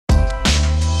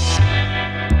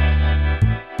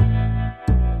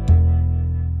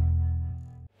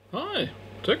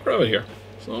Tech Rabbit here.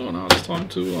 So now it's time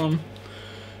to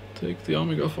take the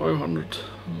Amiga 500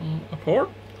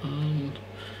 apart, and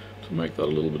to make that a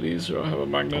little bit easier I have a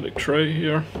magnetic tray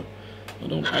here. I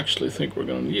don't actually think we're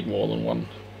going to need more than one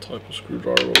type of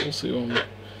screwdriver. We'll see when we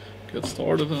get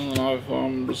started, and then I've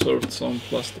reserved some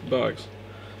plastic bags,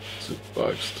 zip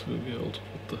bags, to be able to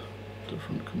put the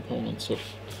different components of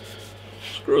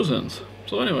screws in.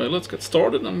 So anyway, let's get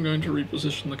started. I'm going to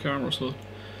reposition the camera so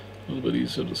a little bit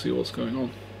easier to see what's going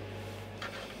on.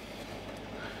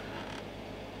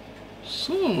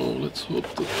 So let's hope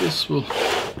that this will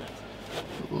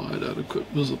provide adequate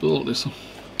visibility. So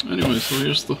anyway, so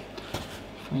here's the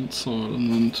front side,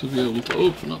 and then to be able to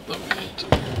open it, then we need to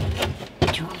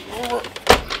turn it over,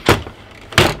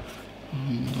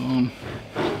 and then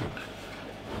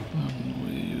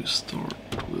we start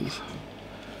with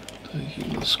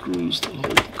taking the screws that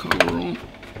hold the cover on.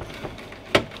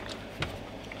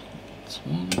 That's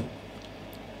one.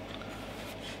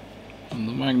 And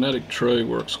the magnetic tray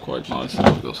works quite nicely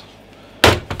because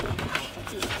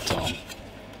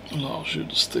it allows you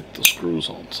to stick the screws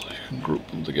on, so you can group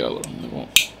them together and they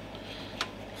won't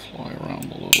fly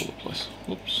around all over the place.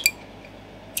 Whoops.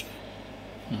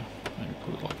 Yeah, maybe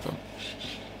put it like that.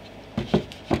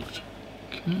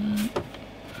 Okay,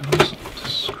 there's the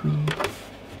screw.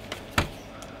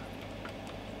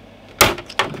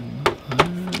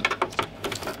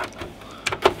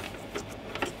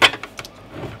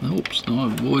 Oops, now I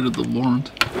avoided the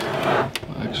warrant.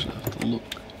 I actually have to look.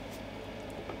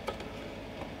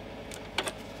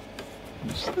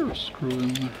 Is there a screw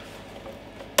in there?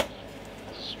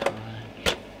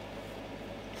 Strange.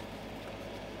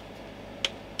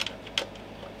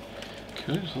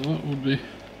 Okay, so that would be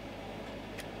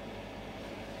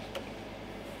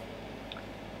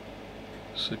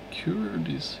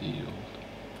security sealed.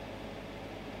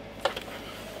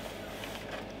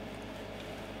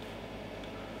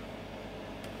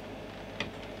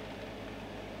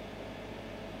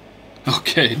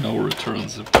 Okay, no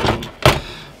returns approved.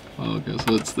 Okay,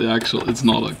 so it's the actual, it's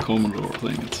not a Commodore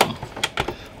thing, it's a,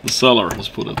 the seller has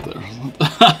put it there.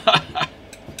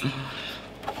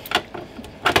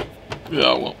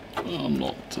 Yeah, well, I'm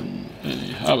not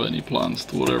have any plans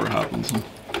to whatever happens. I'm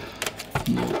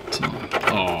not,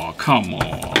 oh, come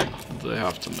on, they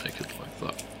have to make it like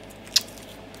that.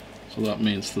 So that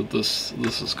means that this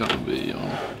is going to be,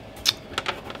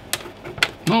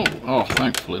 no, oh,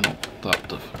 thankfully not that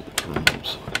difficult to remove,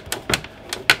 so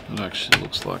it actually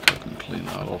looks like I can clean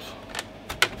that off.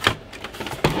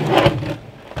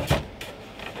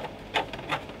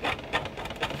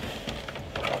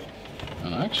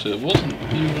 And actually it wasn't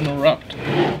even wrapped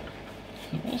around.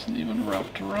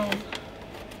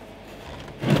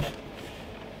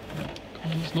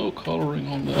 There's no coloring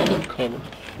on the other cover.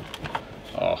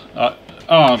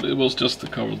 It was just to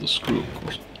cover the screw, of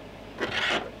course.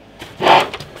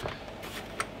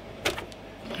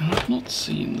 I've not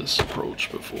seen this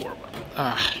approach before,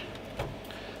 but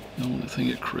the only thing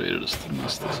it created is to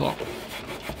mess this up.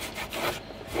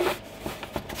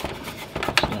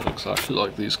 It's not exactly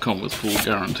like these come with full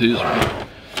guarantees, right?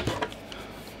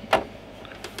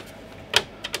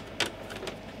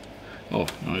 Oh,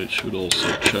 I should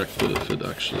also check that if it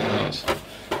actually has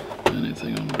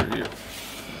anything under here.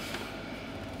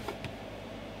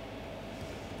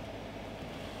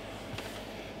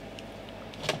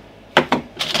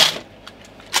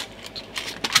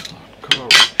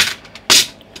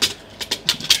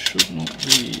 Should not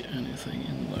be anything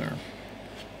in there.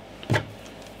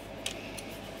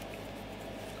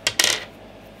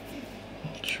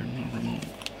 But you never know.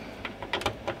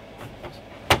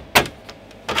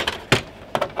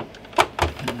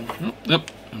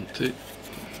 Yep, empty.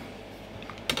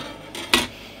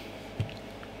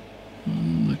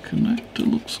 And the connector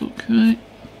looks okay.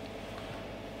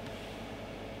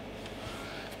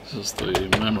 This is the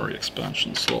memory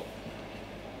expansion slot.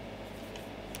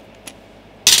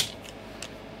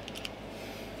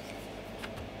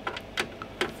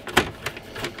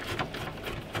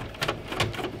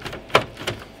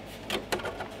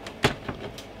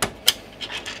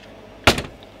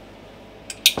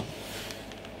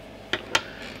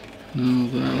 Now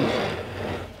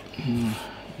then,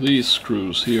 these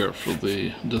screws here for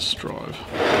the disk drive.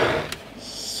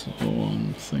 So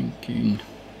I'm thinking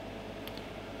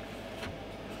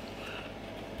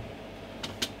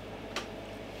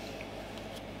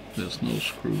there's no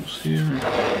screws here,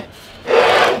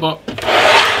 but there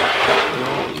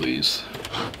are these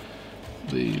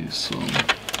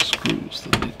screws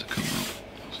that need to come out.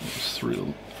 So there's 3 of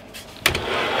them.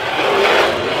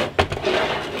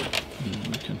 And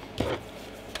we can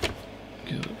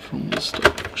get it from this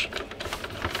direction.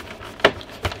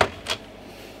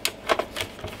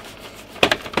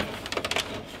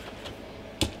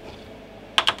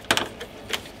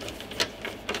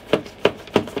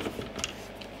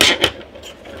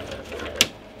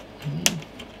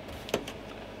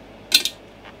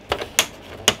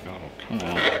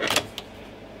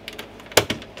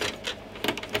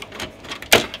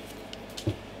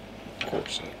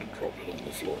 drop it on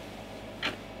the floor.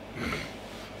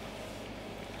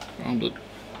 Found it.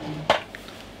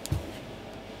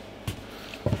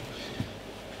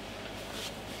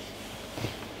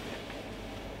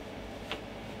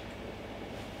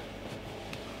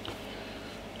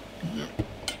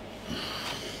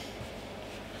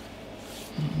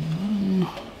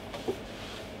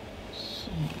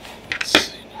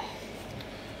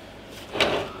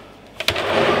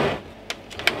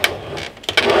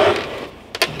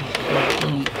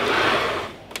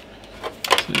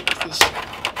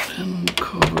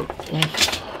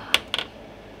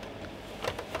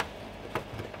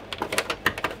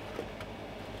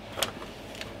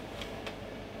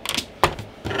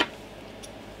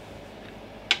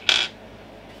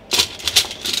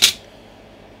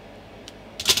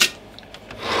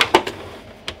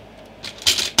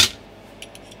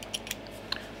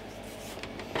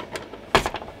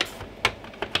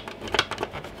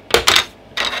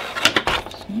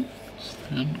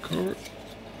 Stand cover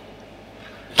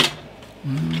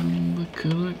and the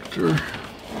connector.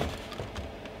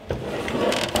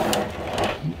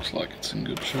 Looks like it's in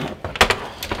good shape.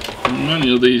 In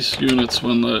many of these units,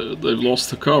 when they've lost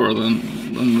the cover,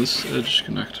 then this edge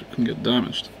connector can get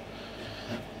damaged.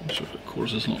 Which of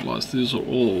course is not nice. These are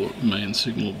all main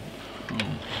signal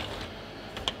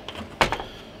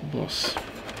bus.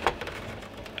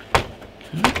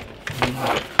 Okay.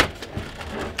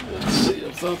 Let's see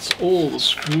if that's all the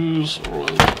screws, or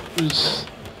I just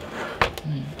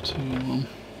need to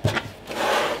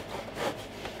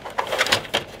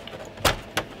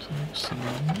take some.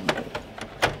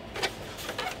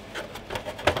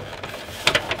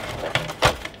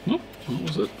 Nope, that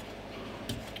was it.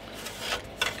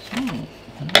 So,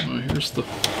 now here's the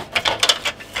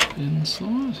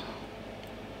inside.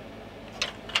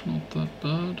 Not that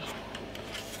bad.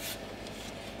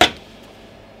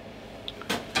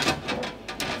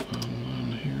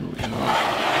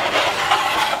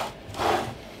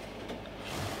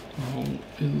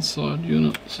 Inside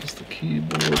unit. This is the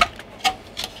keyboard.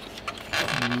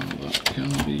 That can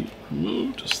be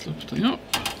removed, just lifting up,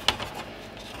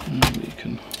 and we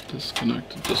can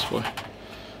disconnect it just by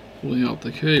pulling out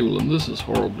the cable. And this is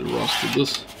horribly rusted.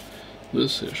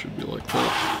 This here should be like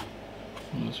that.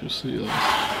 And as you see,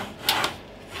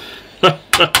 yeah,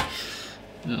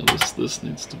 this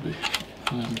needs to be.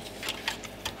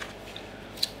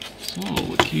 So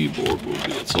the keyboard will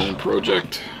be its own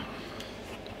project.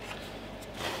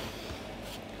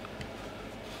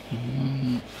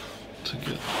 To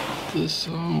get this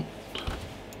out,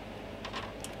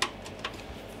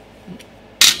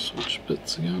 switch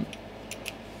bits again.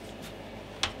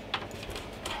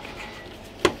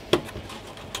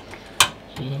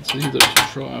 So that's either to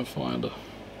try and find a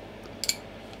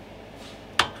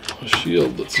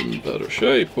shield that's in better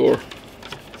shape, or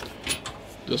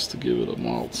just to give it a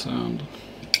mild sound.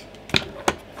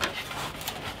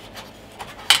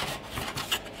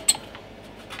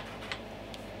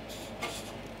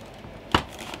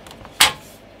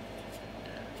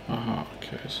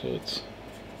 Okay, so it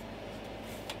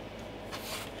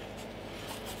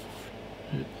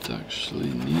actually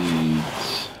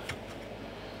needs,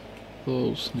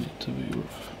 those need to be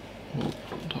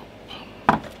opened up.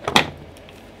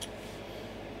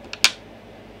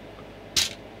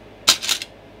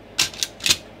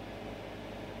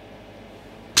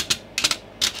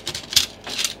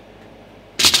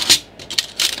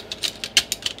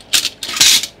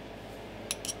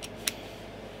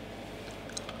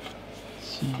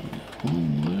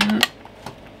 One there,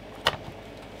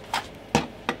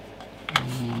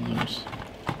 and there's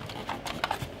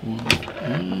one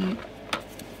there.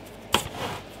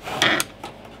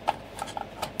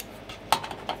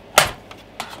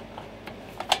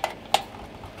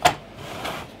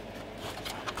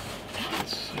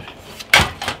 Let's see.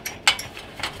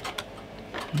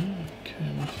 Okay,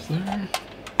 off there.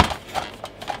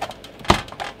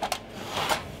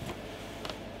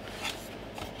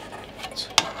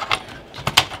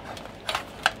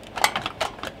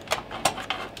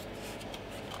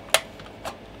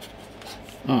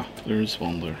 Ah, there is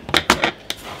one there.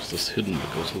 It's just hidden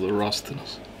because of the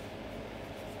rustiness.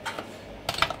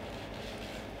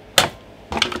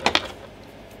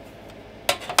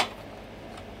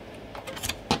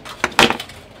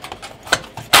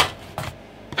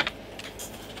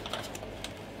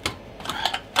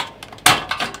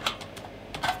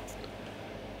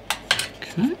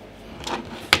 Okay.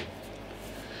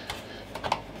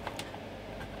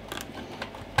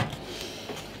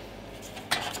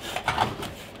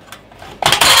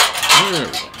 There we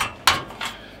go.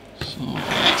 So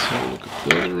let's have a look at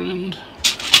the other end.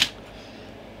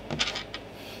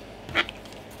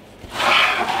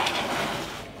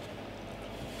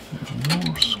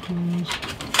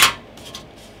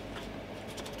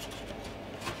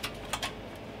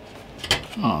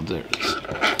 Ah, there it is.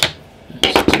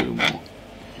 There's two more.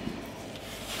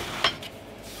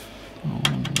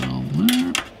 One down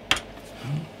there.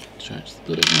 Change the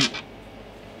lid again.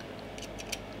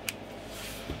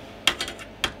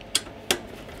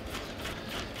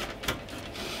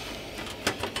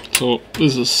 So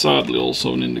this is sadly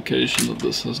also an indication that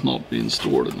this has not been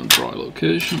stored in a dry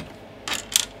location.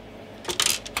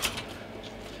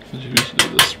 Because usually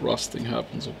this rusting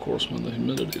happens, of course, when the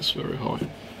humidity is very high.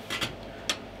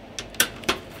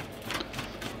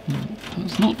 It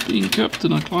has not been kept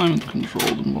in a climate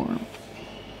controlled environment.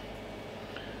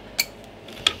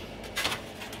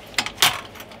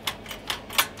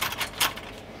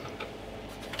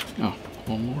 Ah,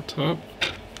 one more tab.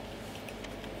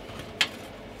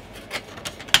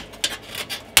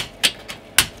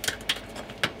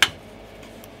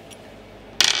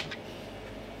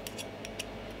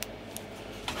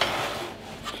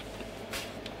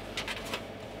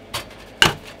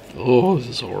 Oh, this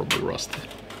is horribly rusty.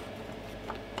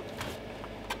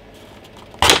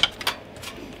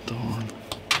 Darn.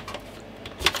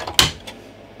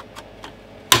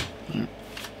 There.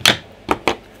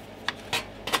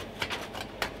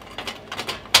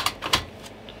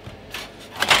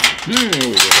 There we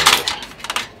go.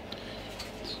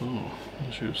 So,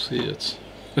 as you see, it's...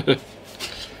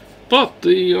 but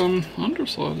the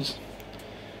underside is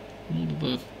not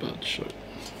that bad shape.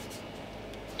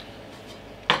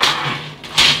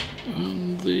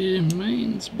 And the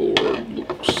mains board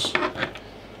looks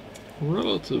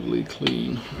relatively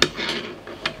clean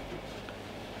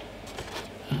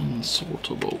and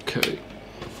sort of okay.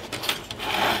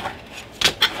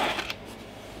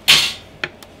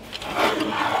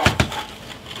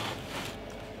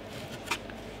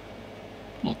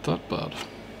 Not that bad.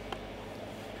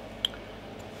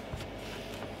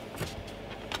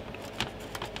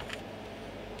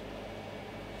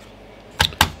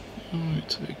 We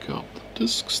take out the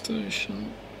disk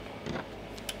station.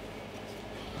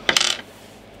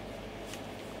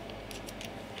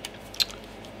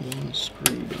 Then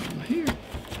screw down here.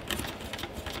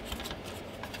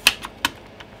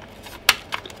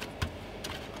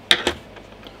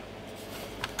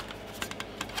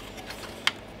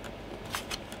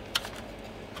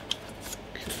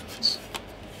 Okay, that's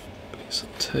a piece of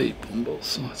tape on both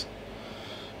sides.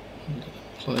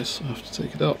 Place. I have to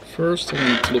take it out first. I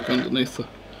want to look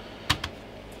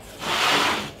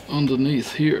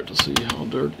underneath here to see how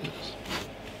dirty it is.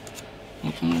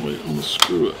 But anyway,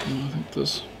 unscrew it, and I think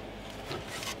this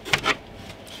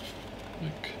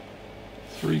like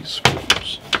 3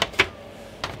 screws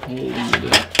holding it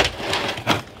in.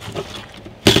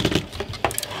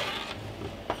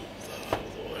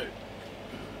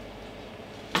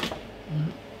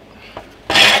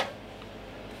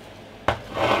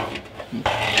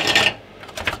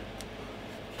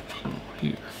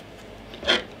 Here.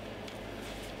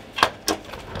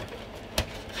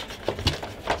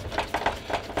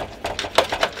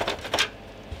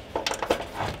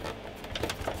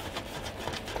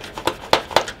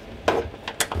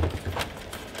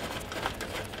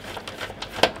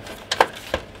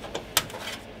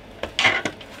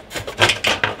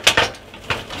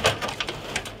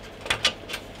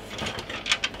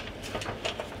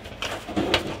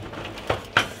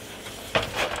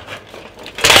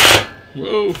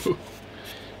 Whoa!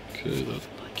 Okay, that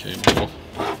came off.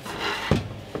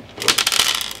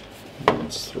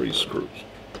 That's 3 screws.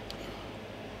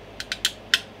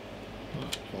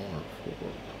 That are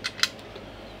for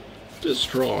this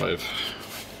drive.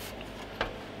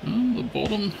 And the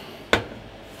bottom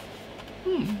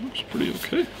looks pretty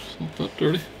okay. It's not that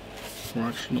dirty. Or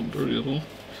actually not dirty at all.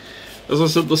 As I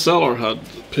said, the seller had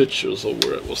pictures of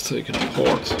where it was taken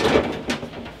apart.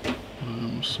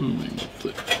 I'm assuming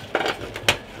that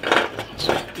that's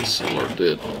what the seller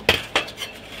did.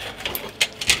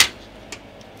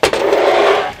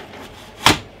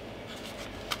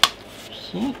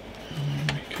 So,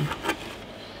 we can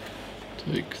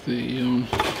take the,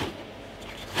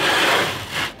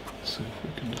 let's see if we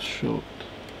can just show it.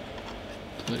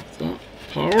 Take that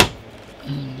power,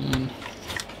 and then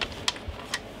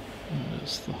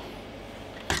there's the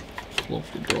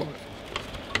floppy drive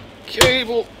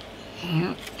cable.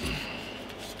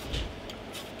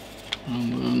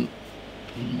 And then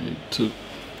we need to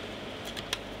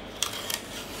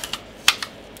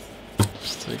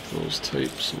just take those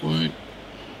tapes away.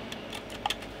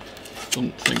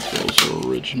 Don't think those are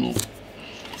original.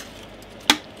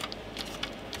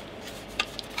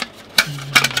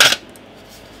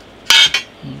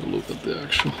 Have a look at the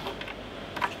actual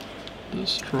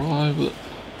disk drive.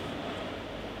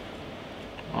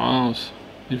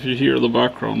 If you hear the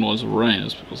background noise of rain,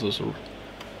 it's because there's a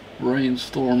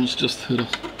rainstorm has just hit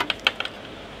us.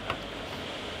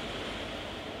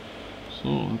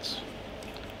 So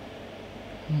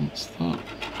that's that.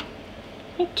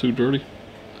 Not too dirty.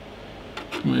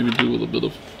 Maybe do with a bit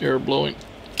of air blowing.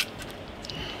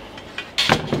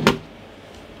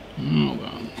 Now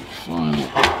then, final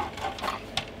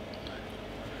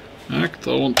act.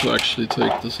 I want to actually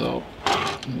take this out,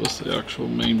 with the actual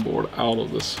main board out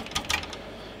of this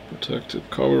protective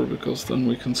cover, because then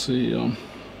we can see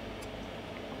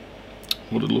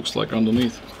what it looks like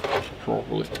underneath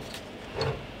properly.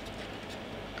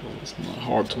 Because it's not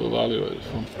hard to evaluate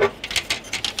if it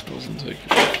doesn't take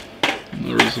it off. And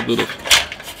there is a bit of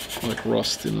like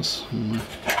rustiness in there.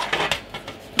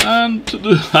 And to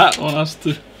do that, one has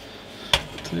to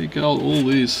take out all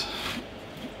these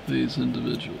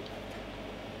individual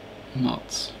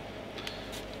nuts.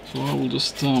 So I will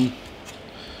just do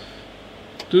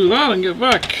that and get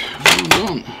back. I'm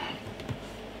done.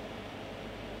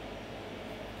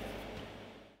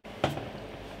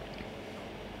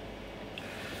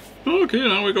 Okay,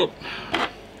 now we got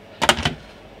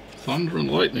thunder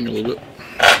and lightning a little bit.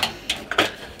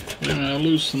 Yeah, I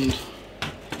loosened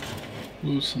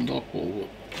up all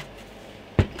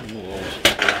those.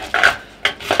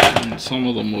 And some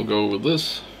of them will go with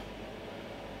this.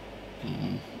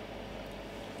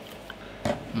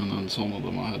 And then some of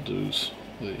them I had to use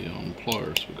the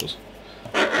pliers because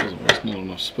there was not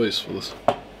enough space for this.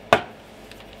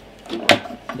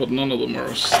 But none of them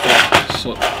are stuck.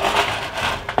 So,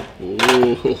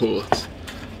 oh,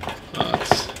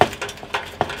 that's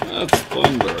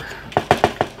thunder.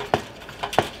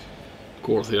 Of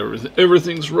course,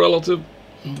 everything's relative,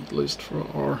 at least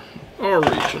for our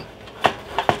region.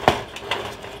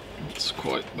 It's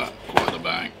quite a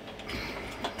bang.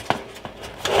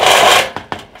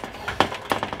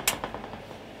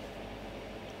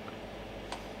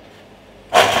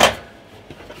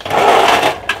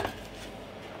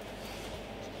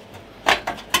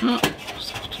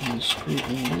 Just have to unscrew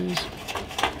all these.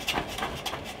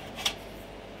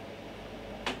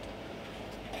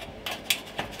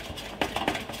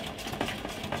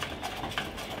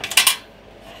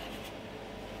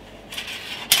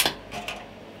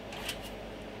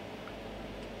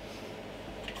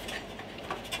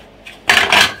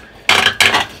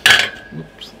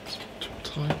 Whoops, that's too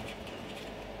tight.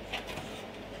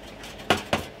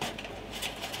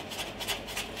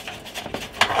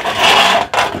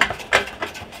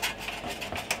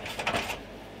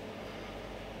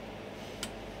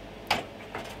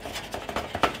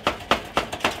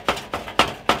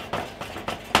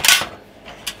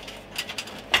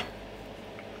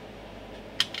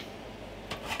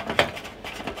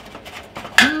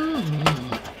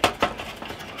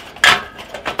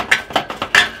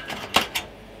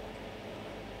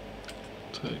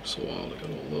 Takes a while to get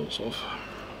all those off.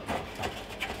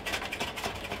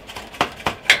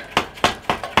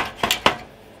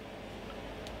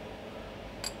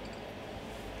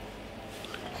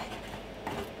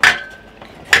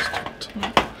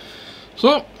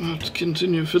 So, I have to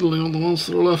continue fiddling on the ones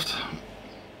that are left.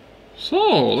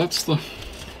 So, that's the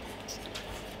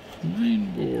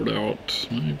main board out.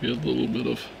 Maybe a little bit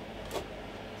of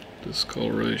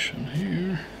discoloration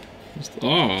here. It's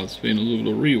been a little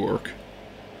bit of rework.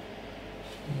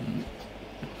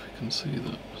 If you can see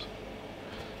that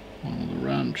one of the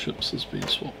RAM chips has been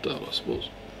swapped out, I suppose.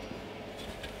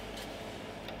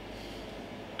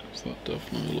 So that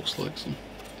definitely looks like some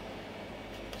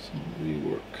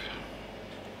rework.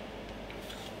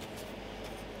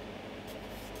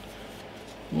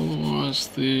 Otherwise,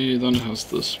 then it has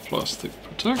this plastic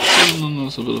protection, and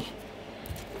there's a bit of.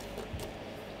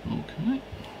 Okay,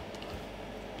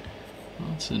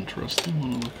 that's interesting.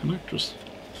 One of the connectors.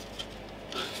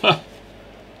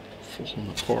 Falling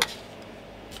apart.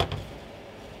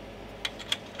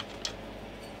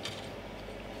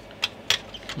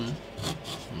 Okay.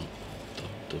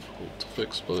 Difficult to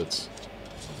fix, but it's.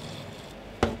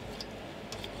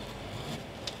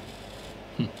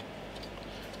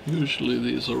 Usually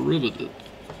these are riveted.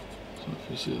 So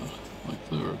if you see like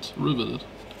there, it's riveted.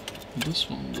 And this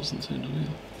one doesn't seem to be.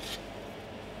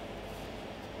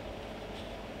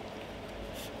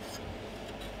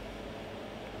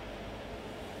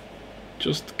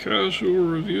 Just casual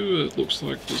review, it looks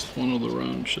like just one of the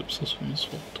round chips has been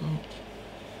swapped out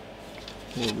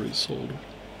or resoldered.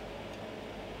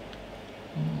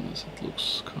 Otherwise it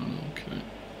looks kind of okay.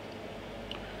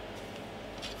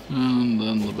 And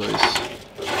then the base,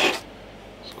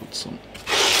 it's got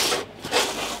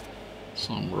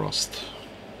some rust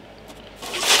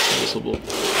visible.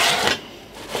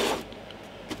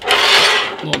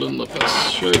 Not in the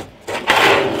best shape.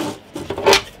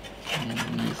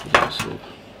 also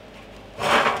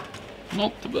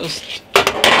not the best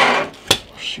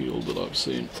shield that I've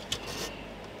seen.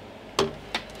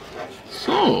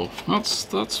 So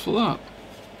that's for that.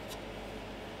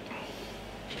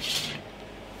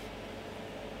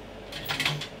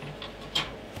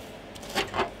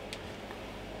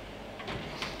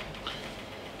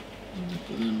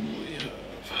 And then we have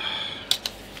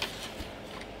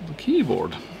the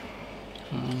keyboard,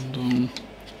 and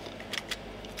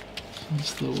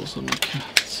since there was a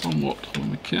somewhat of a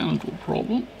mechanical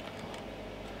problem,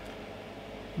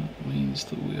 that means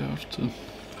that we have to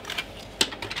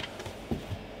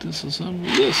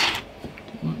disassemble this.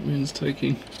 That means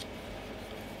taking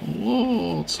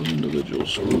lots of individual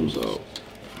screws out.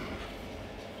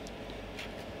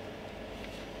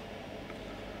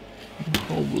 We'll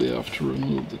probably have to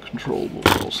remove the control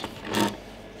wheels.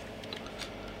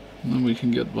 And then we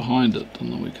can get behind it,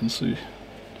 and then we can see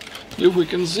if we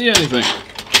can see anything.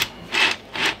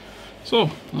 So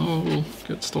now we'll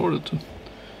get started to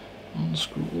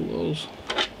unscrew all those.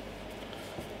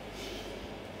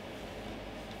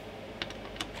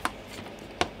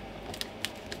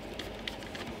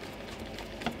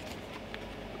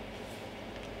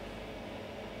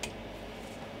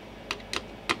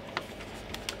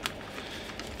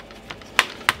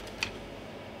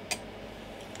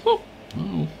 So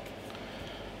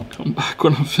I'll come back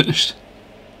when I'm finished.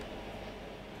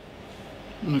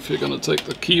 And if you're going to take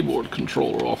the keyboard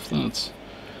controller off, then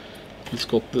it's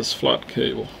got this flat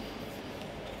cable,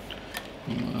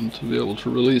 and to be able to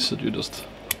release it, you just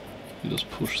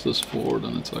push this forward,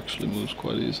 and it actually moves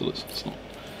quite easily. So it's not.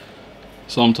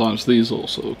 Sometimes these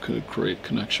also could create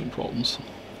connection problems.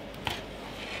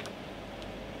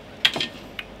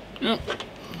 Yeah,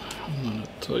 and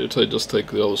then you just take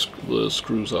the other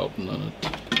screws out, and then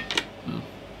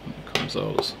it comes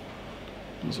out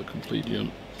as a complete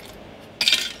unit.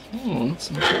 Oh, that's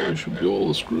entirely should be all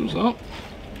the screws out.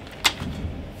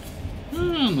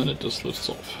 And then it just lifts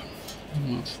off.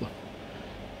 And that's the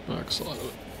back side of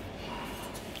it.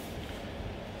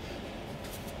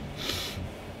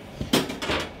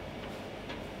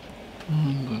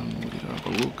 And then we have a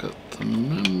look at the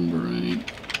membrane.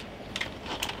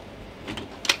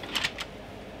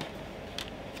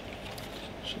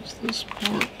 Which is this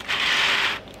part.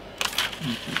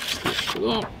 You can just lift it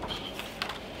up.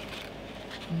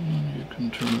 And then you can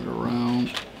turn it around.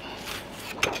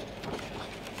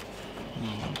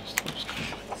 Oh, it just looks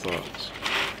kind of like that.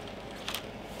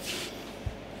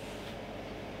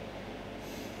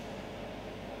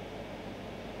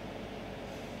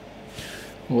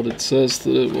 What it says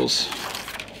that it was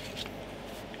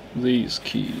these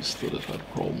keys that it had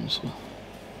problems with.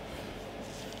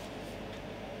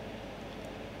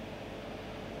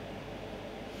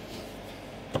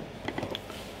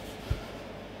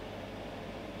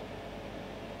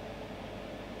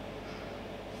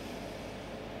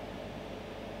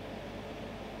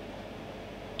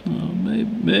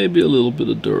 Maybe a little bit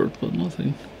of dirt, but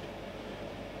nothing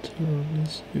terribly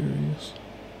serious.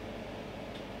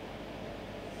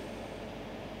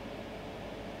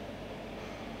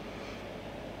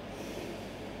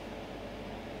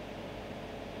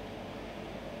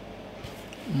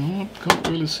 No, can't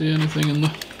really see anything in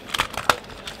the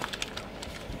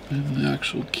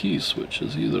actual key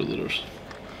switches either that are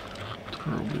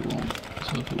terribly wrong.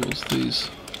 So if it was these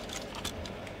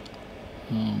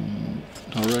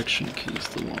direction keys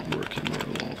that weren't working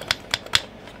very well.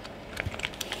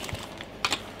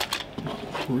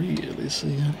 Not really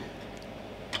see any.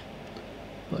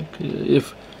 Like,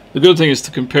 if the good thing is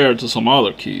to compare it to some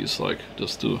other keys, like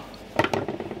just to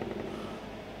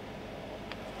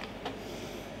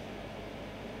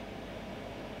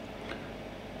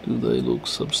do they look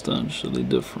substantially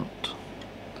different?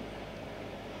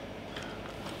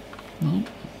 No.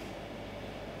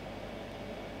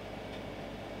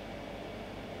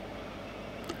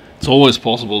 It's always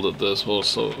possible that there's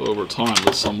also, over time,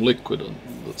 there's some liquid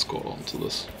that's got onto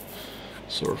this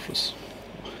surface.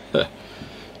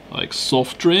 Like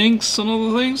soft drinks and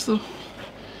other things that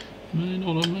may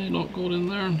not got in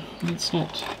there, and it's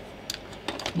not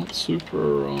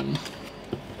super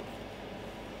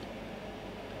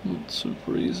not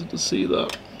super easy to see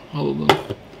that, other than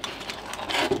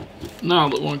now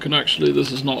that one can actually,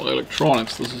 this is not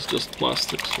electronics, this is just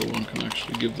plastic, so one can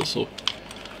actually give this a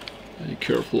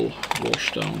careful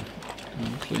wash down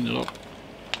and clean it up.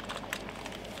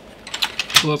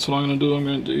 So that's what I'm going to do. I'm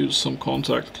going to use some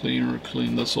contact cleaner to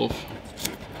clean this off.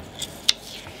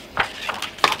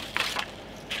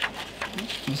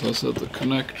 As I said, the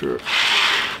connector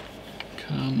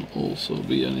can also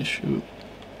be an issue.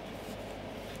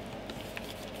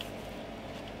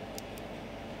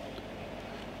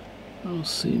 I've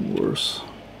seen worse.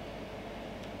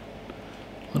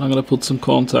 And I'm gonna put some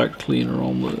contact cleaner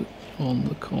on the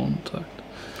contact.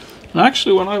 And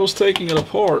actually, when I was taking it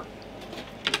apart,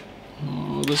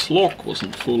 this lock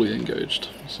wasn't fully engaged,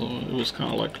 so it was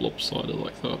kind of like lopsided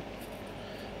like that.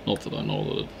 Not that I know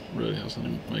that it really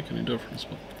doesn't make any difference,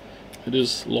 but it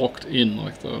is locked in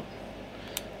like that,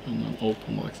 and then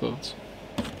open like that. So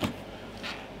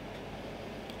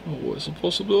always a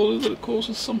possibility that it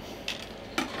causes some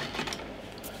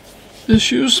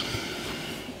issues.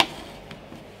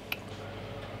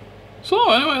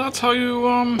 So anyway, that's how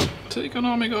you take an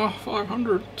Amiga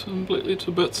 500 completely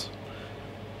to bits.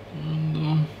 And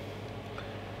I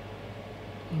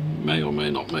may or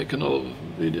may not make another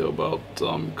video about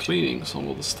cleaning some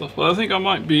of the stuff. But I think I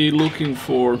might be looking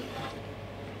for...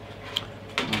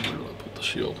 where did I put the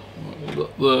shield?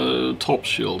 The top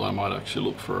shield. I might actually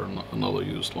look for another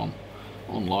used one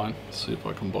online. See if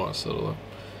I can buy a set of that.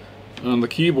 And the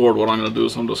keyboard, what I'm going to do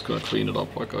is I'm just going to clean it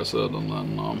up, like I said, and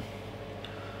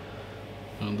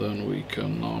then we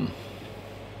can.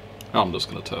 I'm just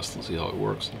going to test and see how it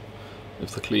works.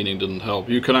 If the cleaning didn't help,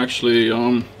 you can actually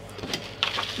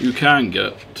you can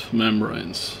get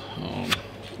membranes,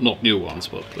 not new ones,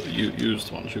 but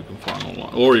used ones you can find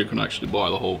online, or you can actually buy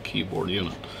the whole keyboard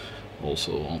unit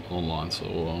also online.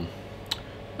 So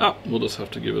yeah, we'll just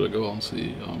have to give it a go and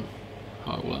see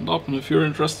how it will end up. And if you're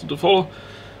interested to follow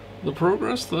the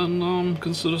progress, then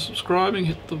consider subscribing,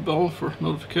 hit the bell for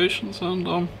notifications, and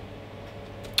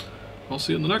I'll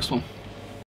see you in the next one.